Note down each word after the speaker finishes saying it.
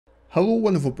Hello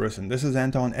wonderful person, this is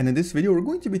Anton, and in this video we're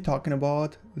going to be talking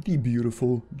about the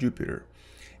beautiful Jupiter.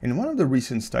 In one of the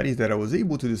recent studies that I was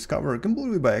able to discover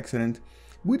completely by accident,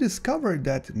 we discovered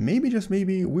that maybe, just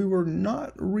maybe, we were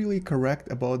not really correct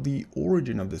about the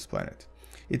origin of this planet.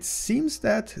 It seems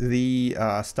that the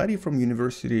study from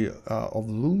University of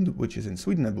Lund, which is in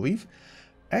Sweden I believe,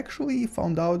 actually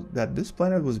found out that this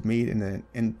planet was made in an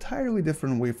entirely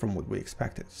different way from what we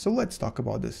expected. So let's talk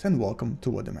about this, and welcome to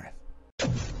What the Math.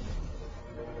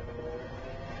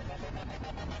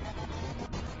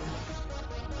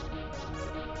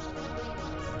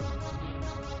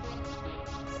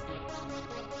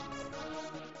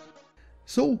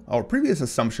 So, our previous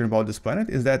assumption about this planet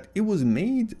is that it was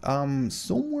made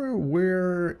somewhere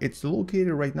where it's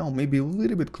located right now, maybe a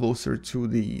little bit closer to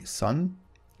the Sun.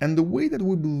 And the way that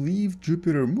we believe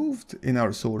Jupiter moved in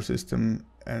our solar system,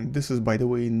 and this is by the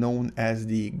way known as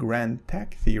the Grand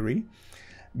Tack theory,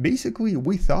 basically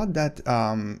we thought that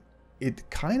it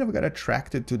kind of got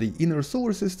attracted to the inner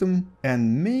solar system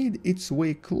and made its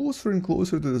way closer and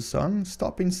closer to the Sun,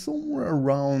 stopping somewhere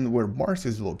around where Mars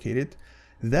is located.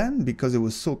 Then, because it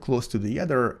was so close to the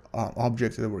other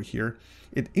objects that were here,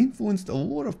 it influenced a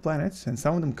lot of planets, and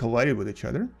some of them collided with each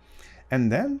other.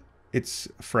 And then its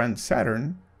friend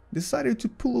Saturn decided to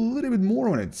pull a little bit more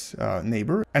on its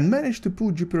neighbor and managed to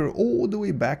pull Jupiter all the way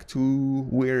back to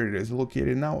where it is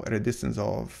located now, at a distance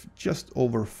of just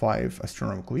over 5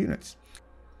 astronomical units.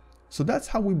 So that's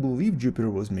how we believe Jupiter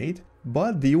was made.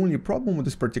 But the only problem with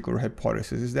this particular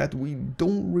hypothesis is that we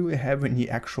don't really have any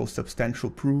actual substantial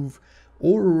proof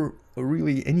or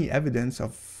really any evidence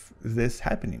of this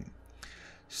happening.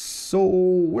 So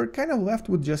we're kind of left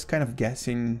with just kind of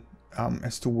guessing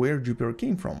as to where Jupiter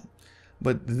came from.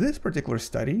 But this particular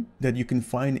study that you can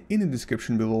find in the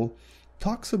description below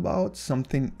talks about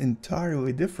something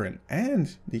entirely different,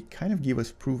 and they kind of give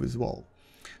us proof as well.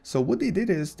 So what they did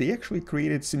is they actually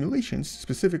created simulations,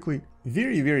 specifically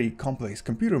very complex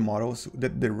computer models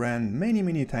that they ran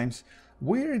many times,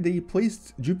 where they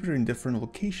placed Jupiter in different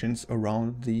locations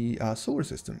around the solar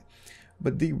system.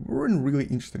 But they weren't really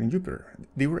interested in Jupiter.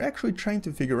 They were actually trying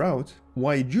to figure out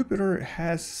why Jupiter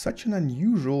has such an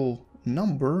unusual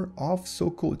number of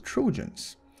so-called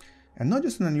Trojans. And not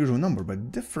just an unusual number,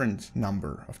 but different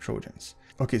number of Trojans.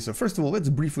 Okay, so first of all, let's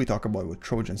briefly talk about what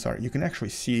Trojans are. You can actually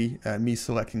see me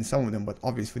selecting some of them, but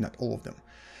obviously not all of them.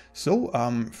 So,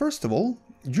 first of all,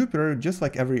 Jupiter, just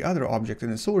like every other object in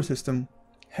the solar system,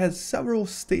 has several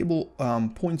stable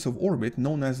points of orbit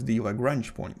known as the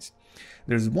Lagrange points.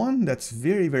 There's one that's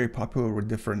very popular with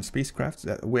different spacecrafts.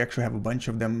 That we actually have a bunch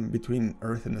of them between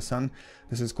Earth and the Sun.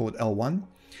 This is called L1.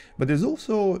 But there's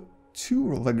also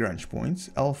two Lagrange points,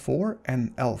 L4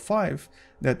 and L5,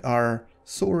 that are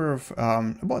sort of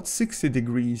about 60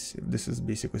 degrees, this is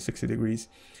basically 60 degrees,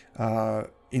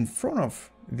 in front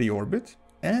of the orbit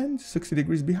and 60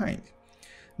 degrees behind.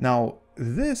 Now,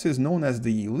 this is known as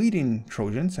the leading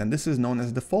Trojans, and this is known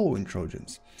as the following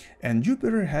Trojans. And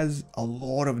Jupiter has a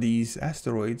lot of these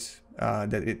asteroids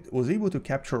that it was able to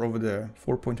capture over the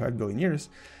 4.5 billion years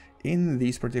in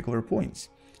these particular points.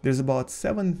 There's about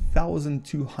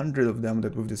 7,200 of them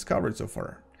that we've discovered so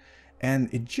far. And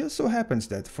it just so happens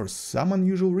that for some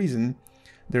unusual reason,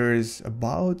 there is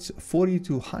about 40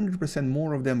 to 100%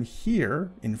 more of them here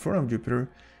in front of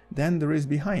Jupiter than there is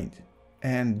behind.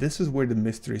 And this is where the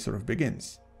mystery sort of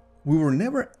begins. We were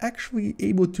never actually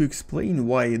able to explain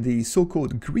why the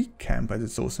so-called Greek camp, as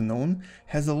it's also known,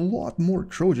 has a lot more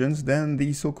Trojans than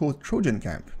the so-called Trojan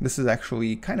camp. This is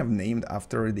actually kind of named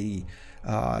after the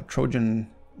Trojan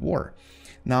War.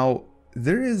 Now,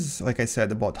 there is, like I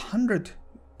said, about 100,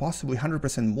 possibly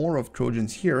 100% more of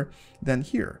Trojans here than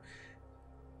here.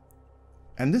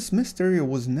 And this mystery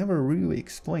was never really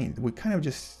explained. We kind of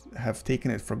just have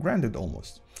taken it for granted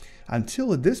almost.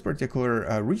 Until this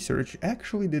particular research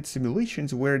actually did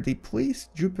simulations where they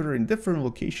placed Jupiter in different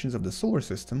locations of the solar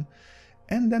system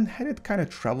and then had it kind of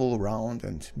travel around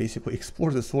and basically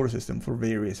explore the solar system for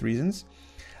various reasons,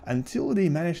 until they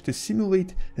managed to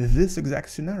simulate this exact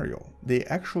scenario. They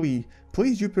actually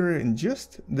placed Jupiter in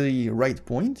just the right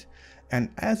point, and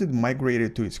as it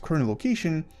migrated to its current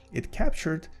location, it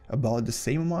captured about the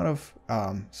same amount of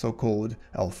so-called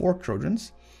L4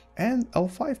 Trojans and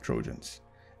L5 Trojans.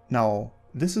 Now,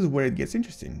 this is where it gets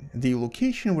interesting. The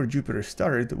location where Jupiter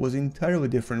started was entirely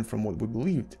different from what we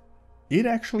believed. It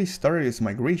actually started its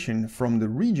migration from the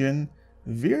region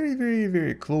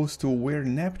very close to where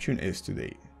Neptune is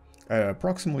today,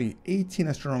 approximately 18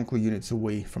 astronomical units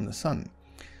away from the Sun.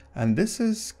 And this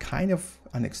is kind of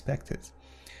unexpected.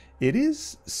 It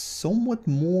is somewhat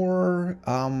more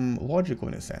logical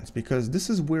in a sense, because this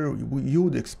is where you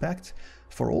would expect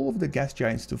for all of the gas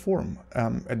giants to form.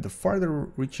 At the farther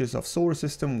reaches of solar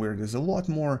system, where there's a lot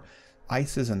more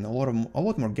ices and a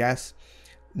lot more gas,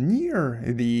 near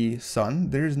the sun,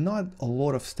 there's not a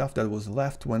lot of stuff that was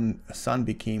left when the sun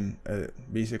became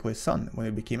basically sun, when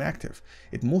it became active.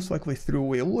 It most likely threw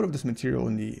away a lot of this material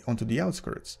onto the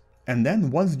outskirts. And then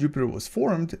once Jupiter was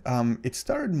formed, it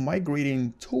started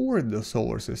migrating toward the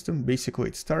solar system. Basically,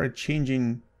 it started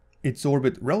changing its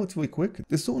orbit relatively quick.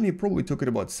 This only probably took it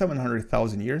about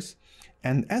 700,000 years.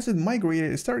 And as it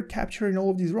migrated, it started capturing all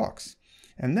of these rocks.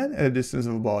 And then at a distance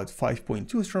of about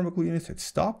 5.2 astronomical units, it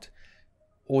stopped.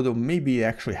 Although maybe it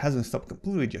actually hasn't stopped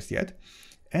completely just yet.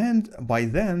 And by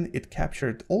then, it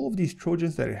captured all of these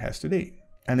Trojans that it has today.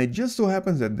 And it just so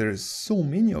happens that there's so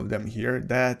many of them here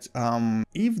that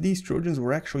if these Trojans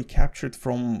were actually captured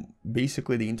from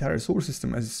basically the entire solar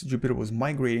system as Jupiter was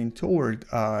migrating toward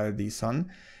the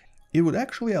sun, it would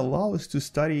actually allow us to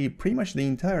study pretty much the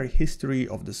entire history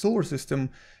of the solar system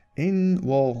in,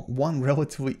 well, one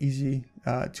relatively easy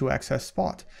to access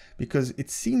spot, because it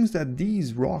seems that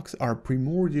these rocks are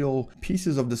primordial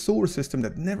pieces of the solar system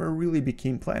that never really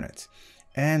became planets.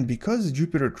 And because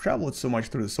Jupiter traveled so much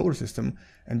through the solar system,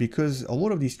 and because a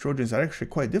lot of these Trojans are actually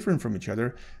quite different from each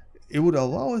other, it would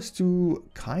allow us to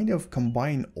kind of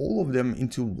combine all of them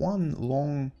into one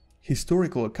long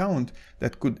historical account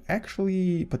that could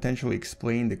actually potentially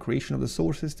explain the creation of the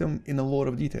solar system in a lot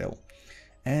of detail.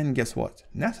 And guess what?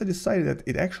 NASA decided that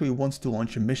it actually wants to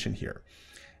launch a mission here.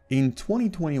 In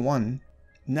 2021,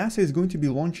 NASA is going to be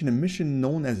launching a mission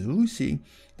known as Lucy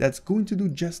that's going to do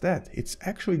just that. It's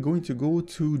actually going to go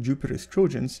to Jupiter's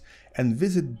Trojans and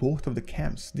visit both of the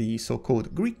camps, the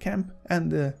so-called Greek camp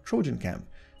and the Trojan camp.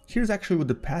 Here's actually what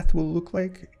the path will look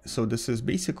like. So this is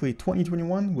basically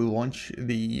 2021, we'll launch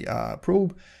the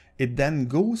probe. It then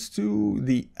goes to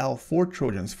the L4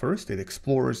 Trojans first. It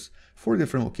explores 4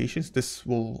 different locations. This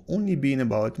will only be in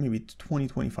about maybe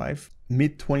 2025,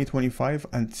 mid-2025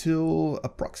 until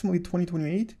approximately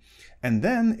 2028. And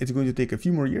then it's going to take a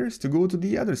few more years to go to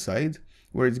the other side,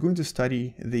 where it's going to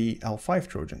study the L5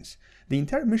 Trojans. The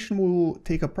entire mission will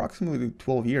take approximately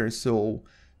 12 years, so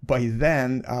by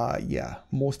then, yeah,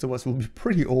 most of us will be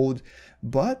pretty old,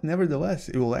 but nevertheless,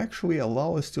 it will actually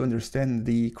allow us to understand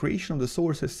the creation of the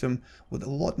solar system with a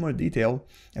lot more detail.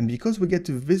 And because we get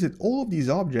to visit all of these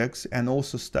objects and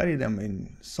also study them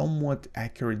in somewhat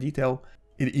accurate detail,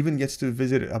 it even gets to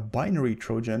visit a binary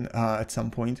Trojan at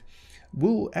some point,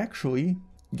 we'll actually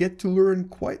get to learn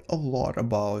quite a lot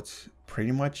about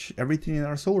pretty much everything in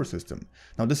our solar system.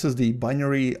 Now, this is the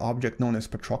binary object known as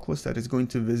Patroclus that is going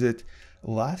to visit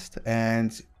last,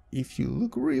 and if you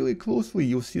look really closely,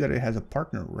 you'll see that it has a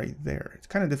partner right there. It's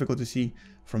kind of difficult to see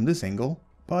from this angle,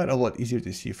 but a lot easier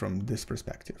to see from this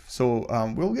perspective. So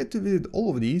we'll get to visit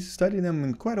all of these, study them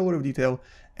in quite a lot of detail,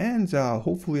 and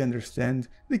hopefully understand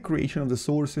the creation of the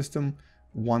solar system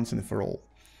once and for all.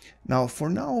 Now, for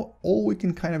now, all we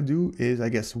can kind of do is, I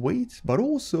guess, wait, but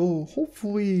also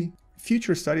hopefully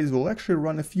future studies will actually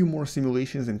run a few more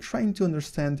simulations and trying to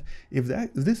understand if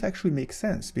this actually makes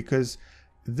sense, because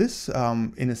this,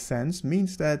 in a sense,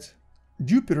 means that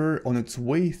Jupiter, on its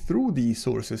way through the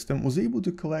solar system, was able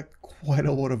to collect quite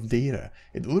a lot of data.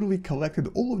 It literally collected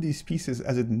all of these pieces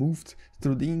as it moved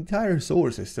through the entire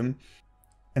solar system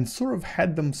and sort of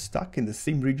had them stuck in the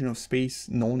same region of space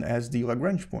known as the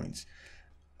Lagrange points.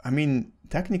 I mean,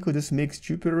 technically this makes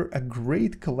Jupiter a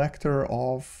great collector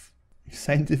of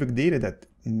scientific data that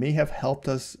may have helped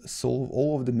us solve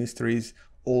all of the mysteries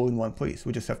all in one place.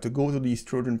 We just have to go to these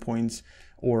Trojan points,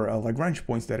 or Lagrange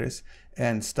points that is,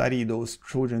 and study those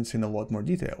Trojans in a lot more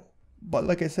detail. But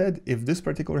like I said, if this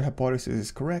particular hypothesis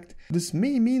is correct, this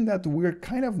may mean that we're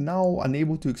kind of now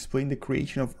unable to explain the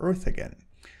creation of Earth again.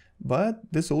 But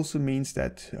this also means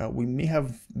that we may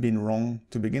have been wrong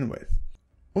to begin with.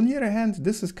 On the other hand,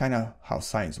 this is kind of how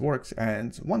science works,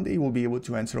 and one day we'll be able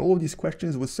to answer all of these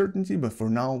questions with certainty, but for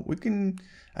now we can,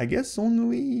 I guess,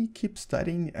 only keep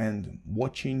studying and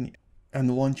watching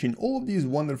and launching all of these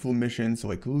wonderful missions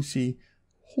like Lucy,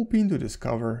 hoping to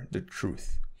discover the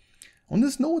truth. On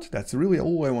this note, that's really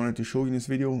all I wanted to show you in this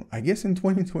video. I guess in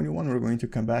 2021 we're going to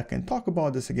come back and talk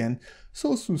about this again,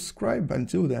 so subscribe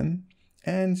until then,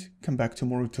 and come back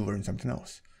tomorrow to learn something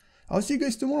else. I'll see you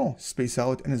guys tomorrow. Space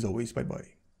out, and as always, bye-bye.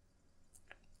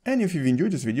 And if you've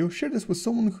enjoyed this video, share this with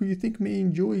someone who you think may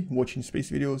enjoy watching space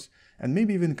videos, and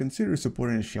maybe even consider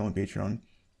supporting the channel on Patreon,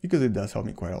 because it does help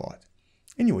me quite a lot.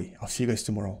 Anyway, I'll see you guys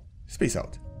tomorrow. Space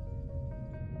out.